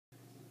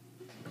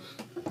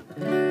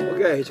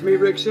Okay, it's me,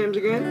 Rick Sims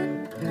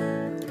again.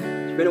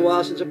 It's been a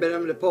while since I've been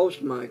able to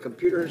post. My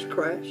computer has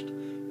crashed.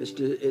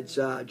 It's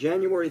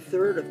January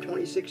 3rd of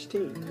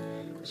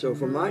 2016. So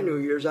for my New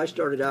Year's, I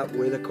started out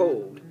with a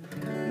cold.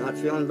 Not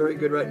feeling very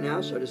good right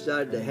now, so I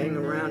decided to hang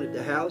around at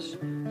the house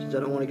since I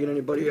don't want to get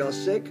anybody else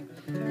sick.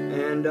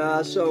 And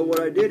so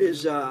what I did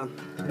is thought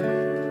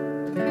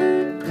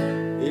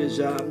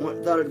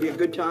it'd be a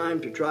good time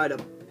to try to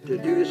do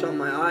this on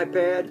my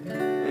iPad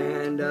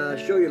and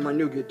show you my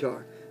new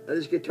guitar.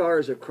 This guitar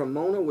is a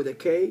Kremona with a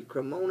K,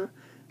 Kremona.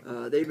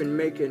 They've been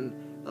making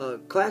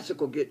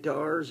classical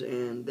guitars,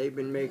 and they've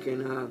been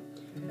making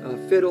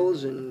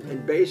fiddles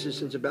and basses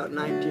since about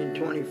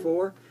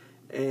 1924.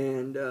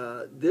 And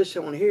this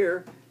one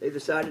here, they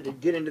decided to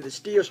get into the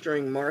steel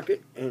string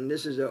market, and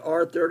this is a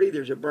R30.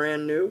 There's a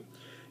brand new.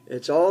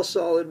 It's all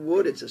solid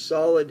wood. It's a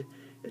solid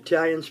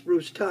Italian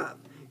spruce top.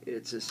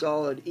 It's a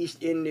solid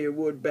East India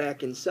wood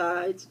back and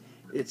sides.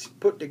 It's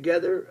put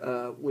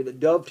together with a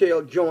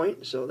dovetail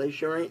joint, so they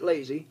sure ain't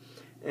lazy,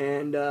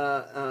 and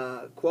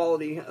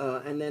quality.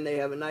 And then they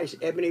have a nice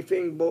ebony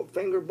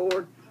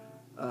fingerboard,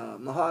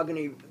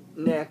 mahogany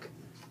neck,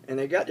 and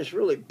they got this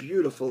really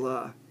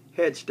beautiful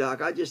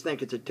headstock. I just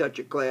think it's a touch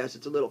of class.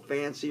 It's a little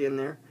fancy in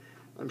there.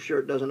 I'm sure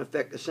it doesn't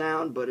affect the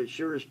sound, but it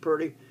sure is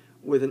pretty,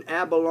 with an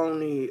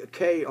abalone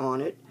K on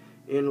it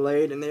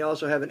inlaid, and they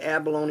also have an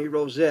abalone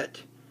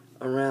rosette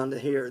around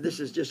here. This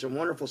is just a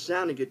wonderful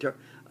sounding guitar.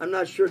 I'm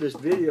not sure this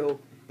video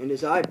and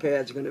this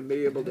iPad is going to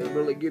be able to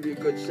really give you a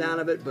good sound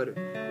of it, but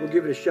we'll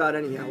give it a shot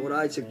anyhow. What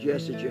I'd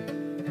suggest is you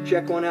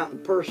check one out in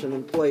person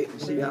and play it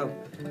and see how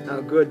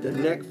good the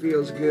neck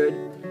feels good.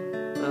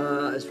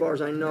 As far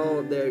as I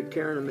know, they're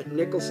carrying them at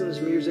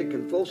Nicholson's Music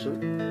in Folsom,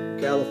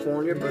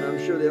 California, but I'm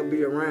sure they'll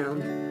be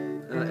around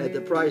at the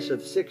price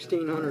of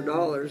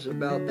 $1,600,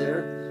 about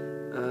there.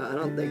 I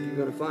don't think you're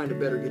going to find a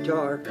better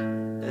guitar,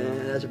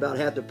 and that's about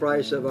half the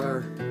price of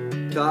our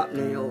top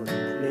named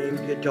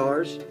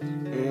guitars,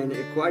 and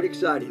it's quite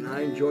exciting.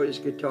 I enjoy this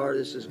guitar.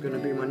 This is going to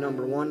be my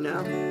 #1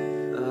 now.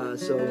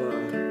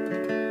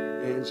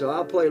 So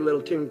I'll play a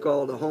little tune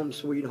called Home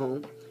Sweet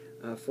Home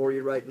for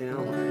you right now,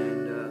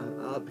 and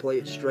I'll play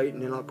it straight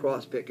and then I'll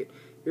cross pick it.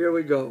 Here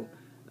we go.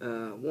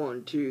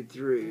 1, 2,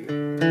 3.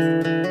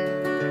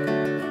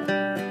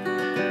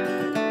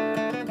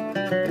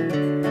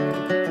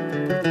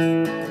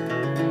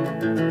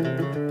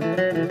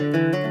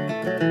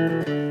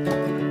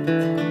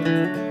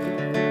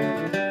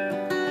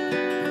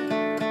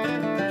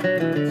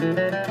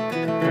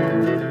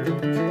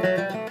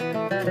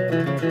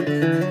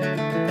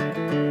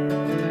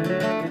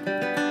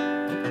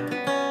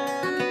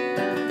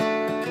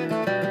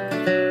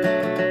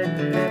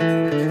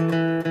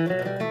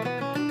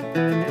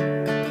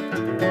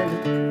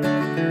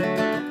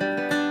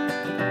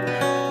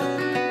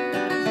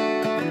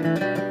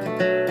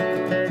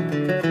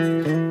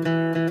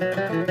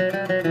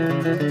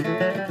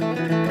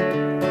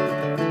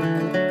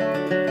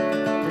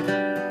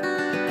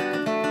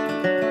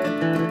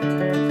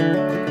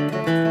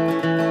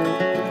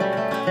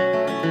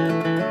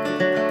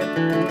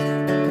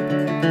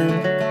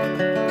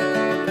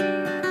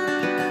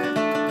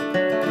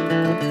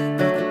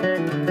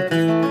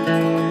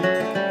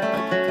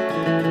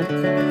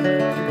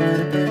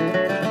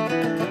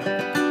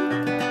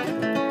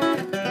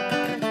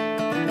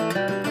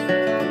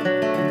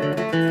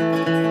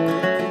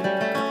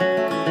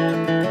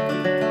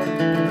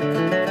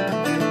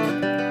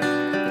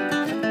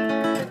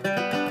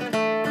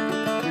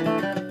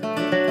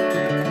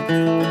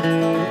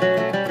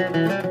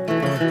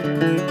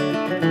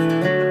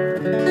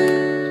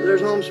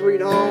 Home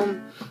Sweet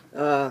Home,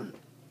 as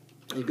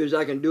good as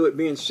I can do it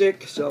being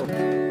sick, so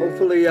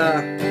hopefully you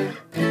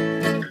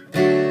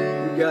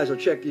guys will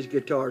check these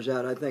guitars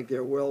out. I think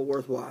they're well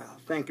worthwhile.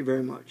 Thank you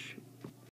very much.